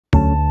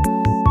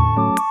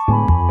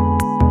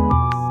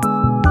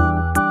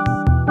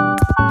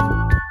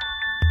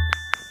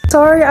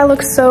Sorry I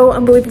look so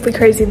unbelievably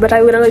crazy, but I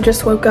literally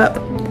just woke up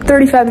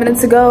 35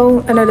 minutes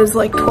ago and it is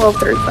like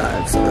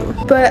 12:35,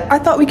 so. But I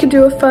thought we could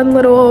do a fun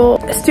little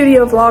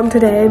studio vlog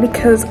today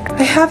because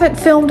I haven't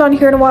filmed on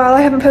here in a while, I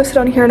haven't posted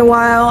on here in a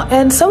while,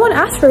 and someone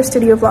asked for a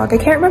studio vlog. I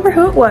can't remember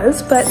who it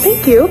was, but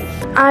thank you.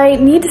 I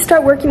need to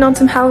start working on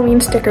some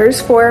Halloween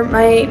stickers for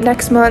my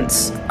next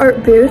month's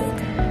art booth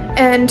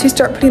and to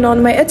start putting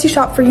on my Etsy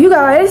shop for you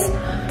guys.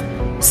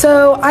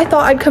 So I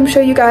thought I'd come show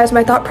you guys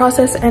my thought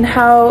process and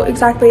how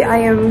exactly I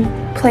am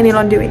planning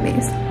on doing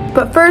these.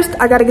 But first,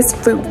 I gotta get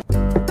some food.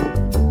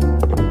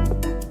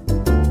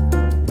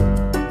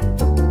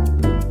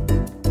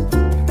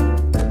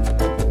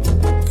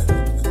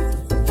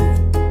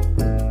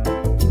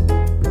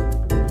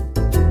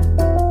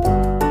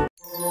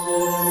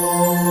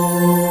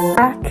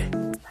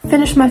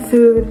 Finished my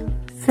food,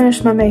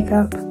 finished my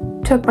makeup,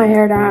 took my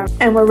hair down,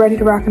 and we're ready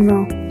to rock and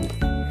roll.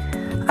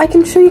 I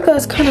can show you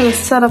guys kind of the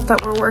setup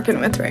that we're working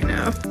with right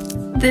now.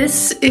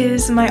 This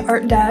is my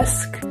art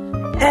desk,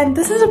 and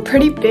this is a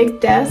pretty big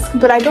desk,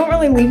 but I don't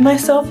really leave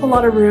myself a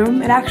lot of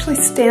room. It actually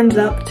stands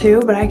up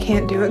too, but I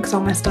can't do it because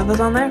all my stuff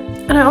is on there.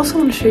 And I also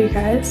want to show you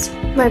guys,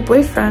 my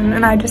boyfriend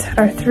and I just had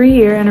our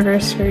 3-year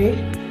anniversary,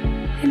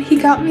 and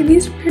he got me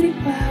these pretty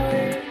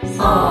flowers.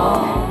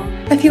 Aww.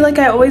 I feel like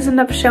I always end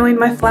up showing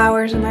my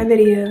flowers in my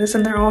videos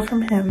and they're all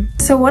from him.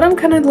 So what I'm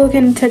kind of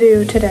looking to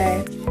do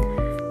today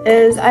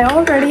is I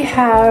already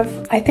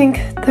have, I think,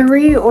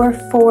 3 or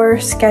 4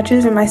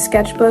 sketches in my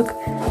sketchbook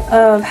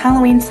of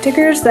Halloween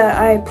stickers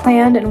that I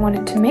planned and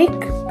wanted to make.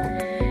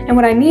 And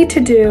what I need to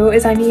do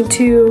is I need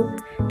to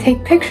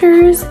take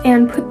pictures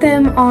and put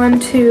them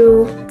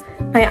onto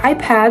my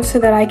iPad so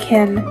that I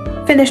can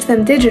finish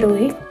them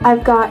digitally.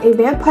 I've got a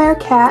vampire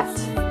cat,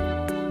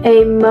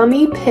 a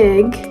mummy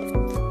pig,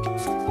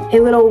 a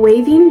little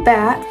waving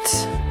bat,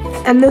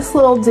 and this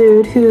little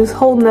dude who's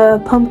holding a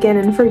pumpkin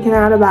and freaking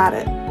out about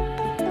it.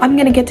 I'm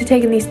gonna get to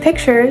taking these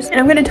pictures and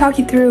I'm gonna talk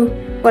you through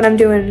what I'm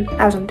doing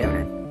as I'm doing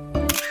it.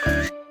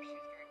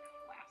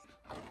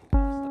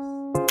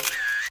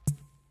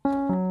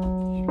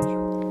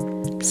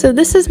 So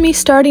this is me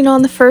starting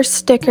on the first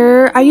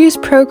sticker. I use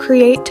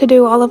Procreate to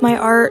do all of my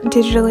art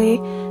digitally.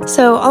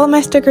 So all of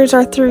my stickers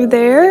are through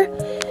there.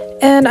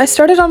 And I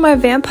started on my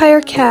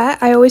vampire cat.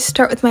 I always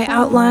start with my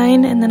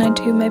outline and then I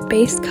do my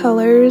base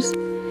colors.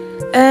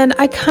 And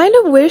I kind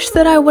of wish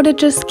that I would have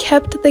just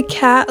kept the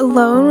cat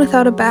alone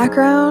without a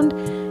background.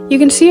 You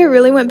can see I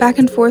really went back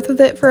and forth with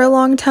it for a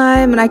long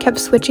time and I kept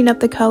switching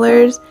up the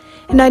colors.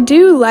 And I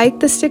do like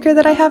the sticker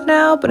that I have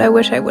now, but I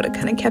wish I would have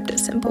kind of kept it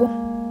simple.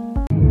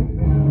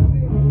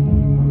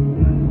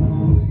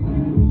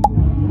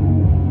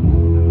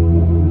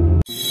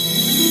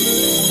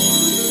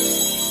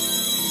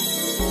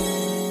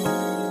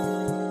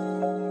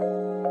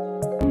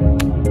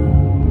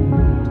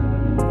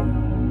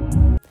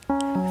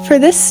 For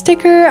this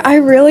sticker, I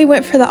really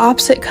went for the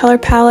opposite color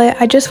palette.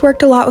 I just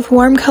worked a lot with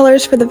warm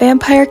colors for the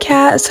vampire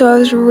cat, so I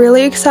was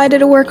really excited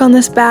to work on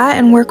this bat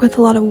and work with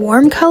a lot of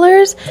warm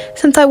colors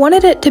since I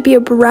wanted it to be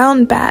a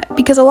brown bat,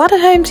 because a lot of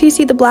times you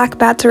see the black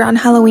bats around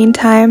Halloween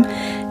time,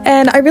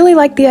 and I really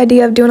like the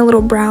idea of doing a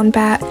little brown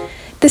bat.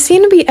 This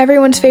seemed to be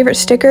everyone's favorite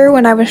sticker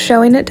when I was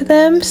showing it to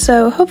them,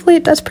 so hopefully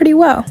it does pretty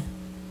well.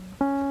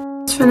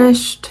 It's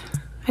finished.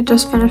 I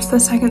just finished the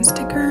second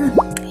sticker.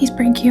 He's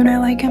pretty cute, I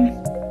like him.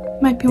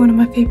 Might be one of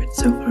my favorites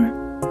so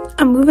far.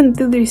 I'm moving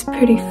through these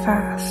pretty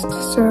fast,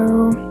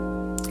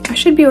 so I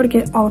should be able to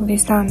get all of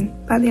these done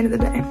by the end of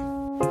the day.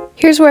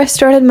 Here's where I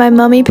started my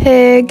mummy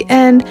pig,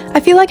 and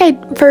I feel like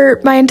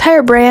for my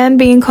entire brand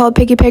being called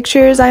Piggy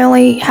Pictures, I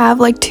only have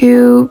like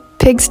 2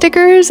 pig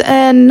stickers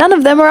and none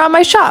of them are on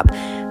my shop.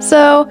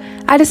 So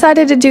I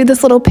decided to do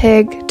this little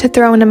pig to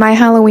throw into my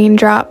Halloween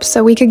drop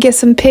so we could get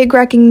some pig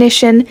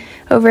recognition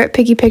over at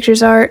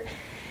PiggyPicturesArt.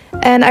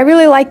 And I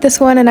really like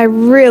this one, and I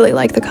really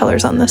like the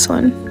colors on this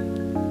one.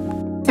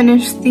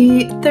 Finished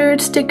the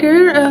 3rd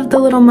sticker of the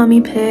little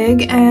mummy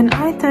pig, and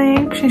I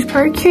think she's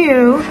pretty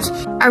cute.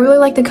 I really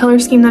like the color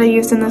scheme that I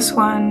used in this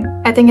one.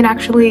 I think it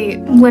actually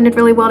blended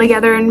really well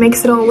together and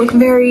makes it all look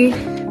very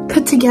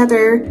put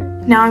together.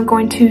 Now I'm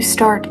going to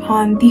start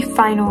on the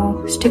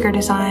final sticker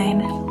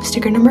design,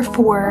 sticker number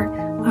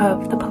 4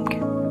 of the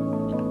pumpkin.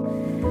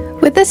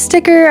 With this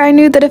sticker, I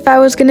knew that if I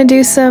was going to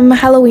do some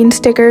Halloween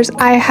stickers,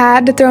 I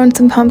had to throw in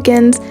some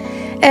pumpkins.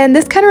 And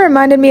this kind of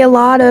reminded me a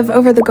lot of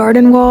Over the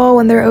Garden Wall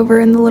when they're over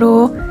in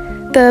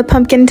the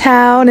pumpkin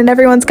town and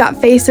everyone's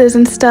got faces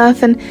and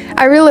stuff. And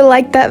I really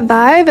liked that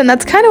vibe, and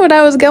that's kind of what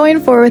I was going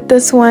for with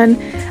this one.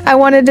 I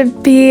wanted to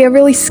be a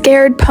really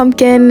scared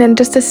pumpkin and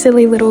just a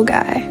silly little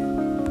guy.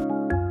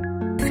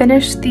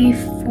 Finished the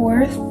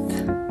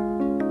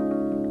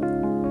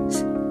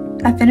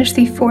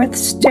 4th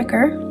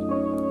sticker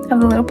of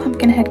the little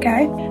pumpkin head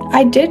guy.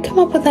 I did come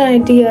up with an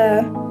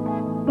idea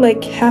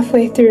like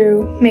halfway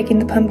through making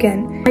the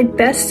pumpkin. My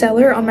best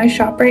seller on my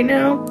shop right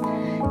now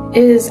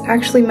is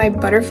actually my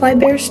butterfly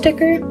bear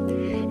sticker,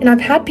 and I've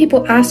had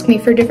people ask me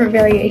for different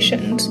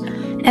variations,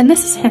 and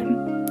this is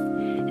him.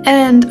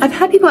 And I've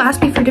had people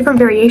ask me for different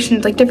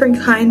variations, like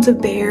different kinds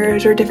of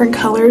bears or different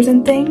colors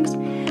and things.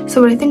 So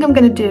what I think I'm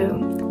gonna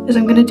do is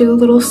I'm gonna do a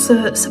little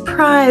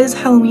surprise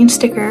Halloween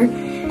sticker,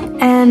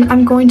 and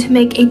I'm going to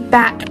make a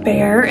bat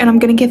bear, and I'm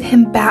gonna give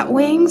him bat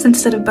wings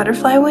instead of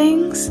butterfly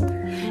wings.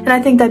 And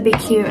I think that'd be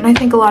cute, and I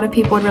think a lot of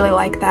people would really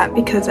like that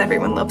because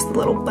everyone loves the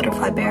little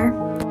butterfly bear.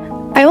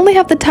 I only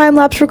have the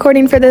time-lapse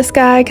recording for this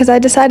guy because I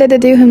decided to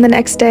do him the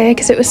next day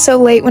because it was so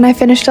late when I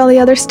finished all the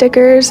other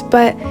stickers,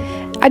 but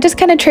I just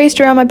kind of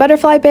traced around my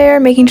butterfly bear,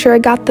 making sure I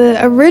got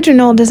the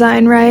original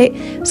design right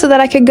so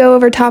that I could go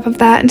over top of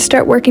that and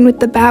start working with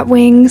the bat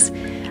wings.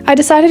 I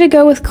decided to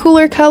go with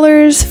cooler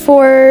colors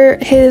for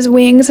his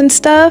wings and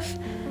stuff,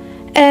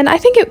 and I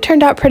think it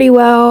turned out pretty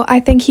well. I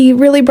think he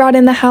really brought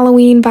in the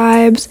Halloween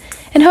vibes,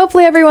 and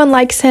hopefully everyone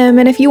likes him.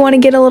 And if you want to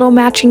get a little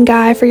matching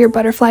guy for your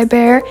butterfly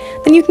bear,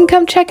 then you can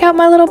come check out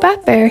my little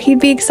bat bear. He'd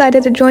be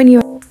excited to join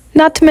you.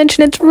 Not to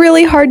mention it's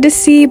really hard to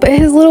see, but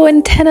his little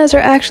antennas are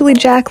actually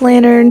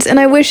jack-lanterns, and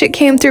I wish it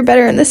came through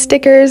better in the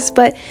stickers,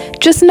 but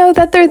just know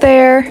that they're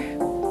there.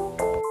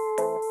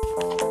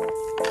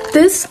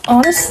 This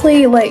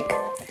honestly,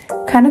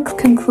 kind of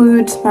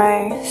concludes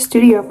my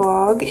studio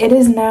vlog. It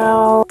is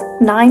now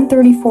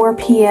 9:34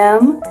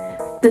 p.m.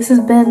 This has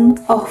been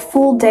a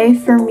full day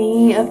for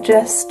me of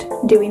just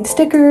doing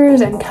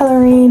stickers and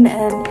coloring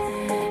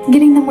and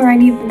getting them where I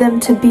need them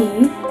to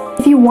be.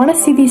 If you want to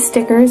see these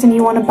stickers and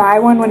you want to buy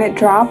one when it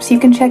drops, you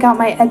can check out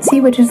my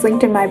Etsy, which is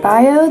linked in my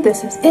bio.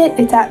 This is it.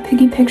 It's at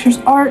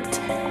PiggyPicturesArt.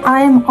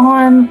 I am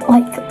on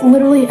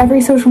literally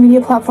every social media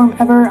platform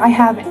ever. I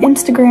have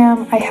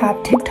Instagram, I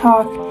have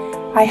TikTok,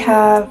 I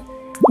have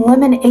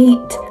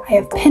Lemon8, I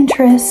have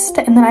Pinterest,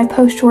 and then I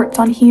post shorts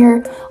on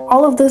here.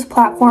 All of those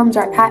platforms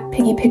are at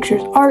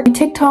PiggyPicturesArt.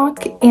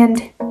 TikTok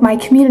and my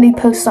community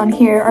posts on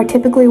here are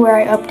typically where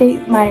I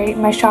update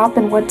my shop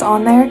and what's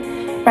on there.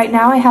 Right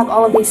now I have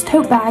all of these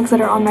tote bags that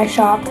are on my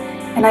shop,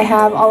 and I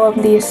have all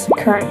of these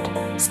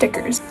current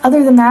stickers.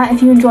 Other than that,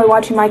 if you enjoy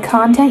watching my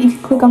content, you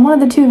can click on one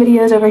of the 2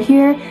 videos over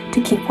here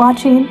to keep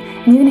watching,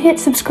 and you can hit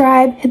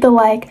subscribe, hit the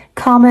like,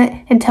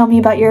 comment, and tell me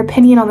about your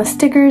opinion on the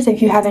stickers.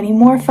 If you have any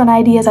more fun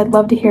ideas, I'd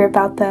love to hear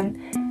about them.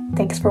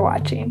 Thanks for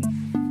watching.